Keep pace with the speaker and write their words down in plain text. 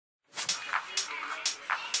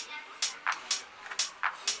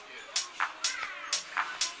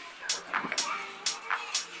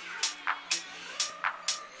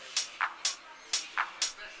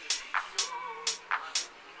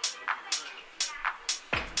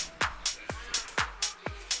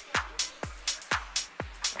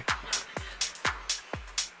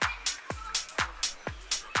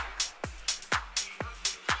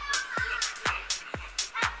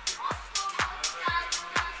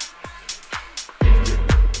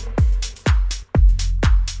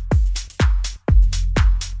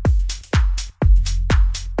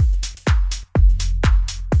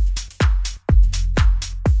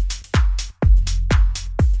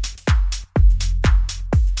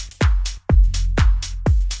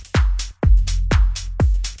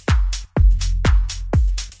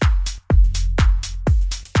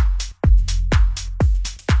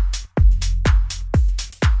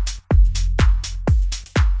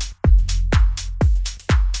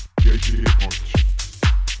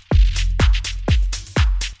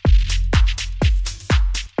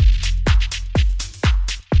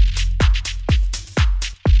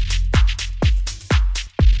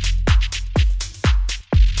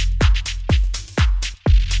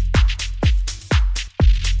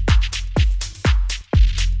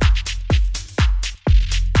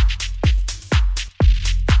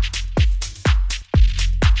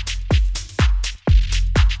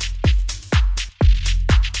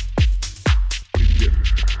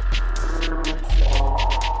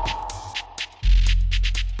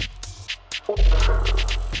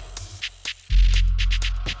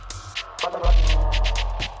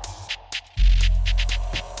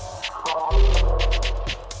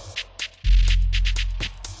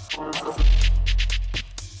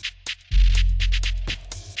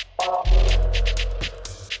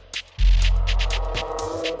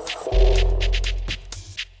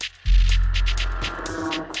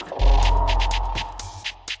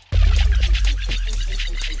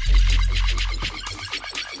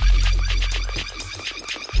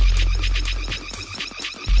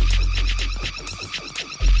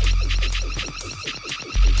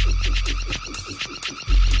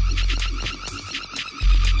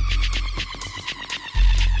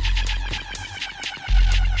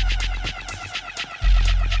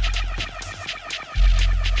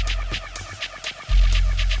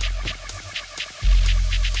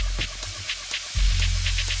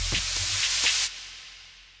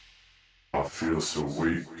feel so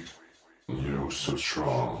weak, and you're so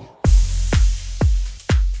strong.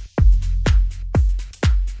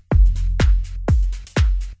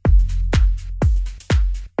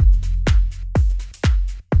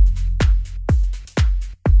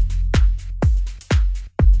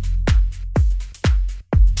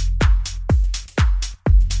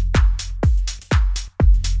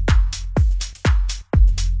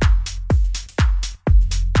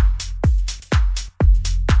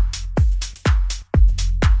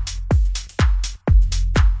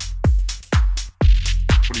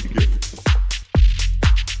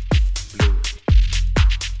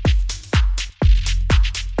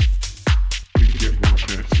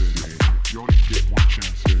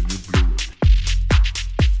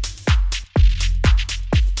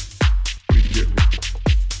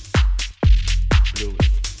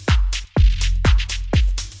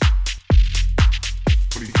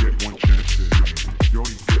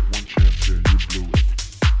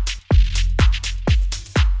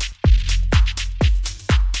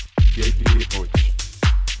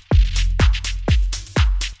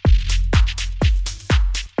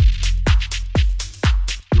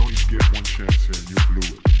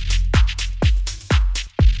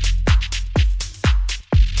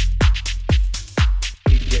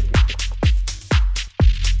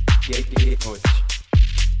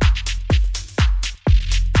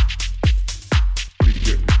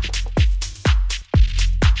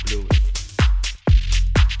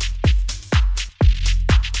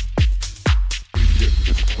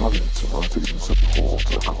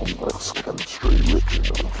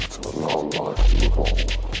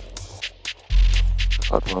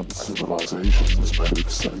 Advanced civilization is made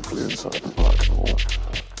safely inside the black hole.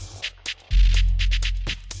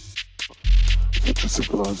 Such a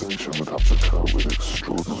civilization would have to cope with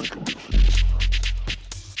extraordinary conditions,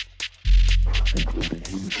 including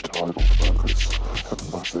huge tidal focus and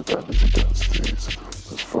massive energy densities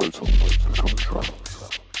as photon modes become trapped.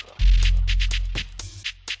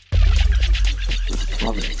 This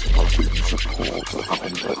planet has been support a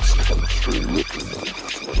complex chemistry rich enough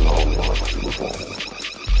to allow life to evolve.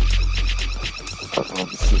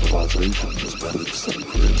 Advanced civilization is made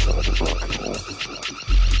safely inside a black hole.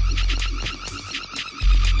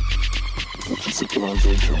 Such a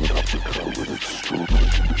civilization would have to cope with extraordinary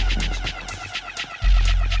conditions,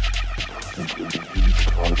 including huge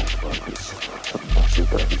tidal focus and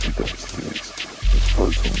massive energy densities as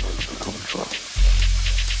photon modes become trapped.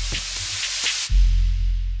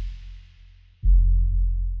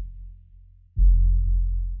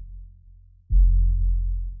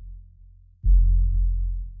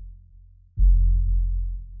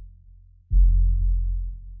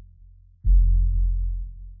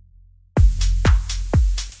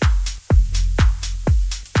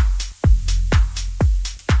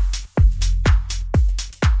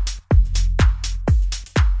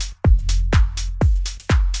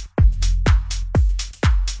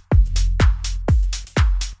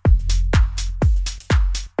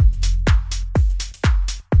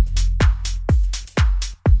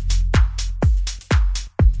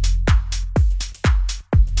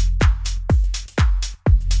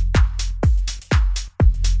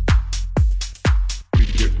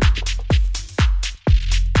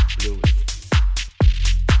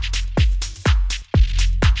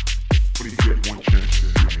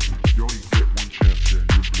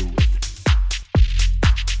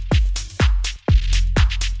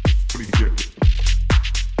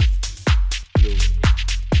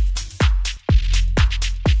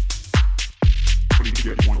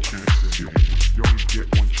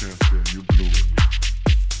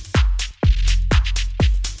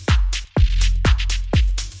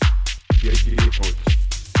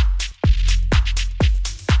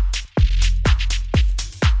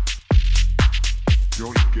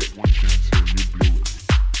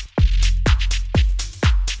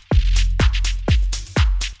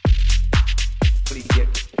 hopefully to get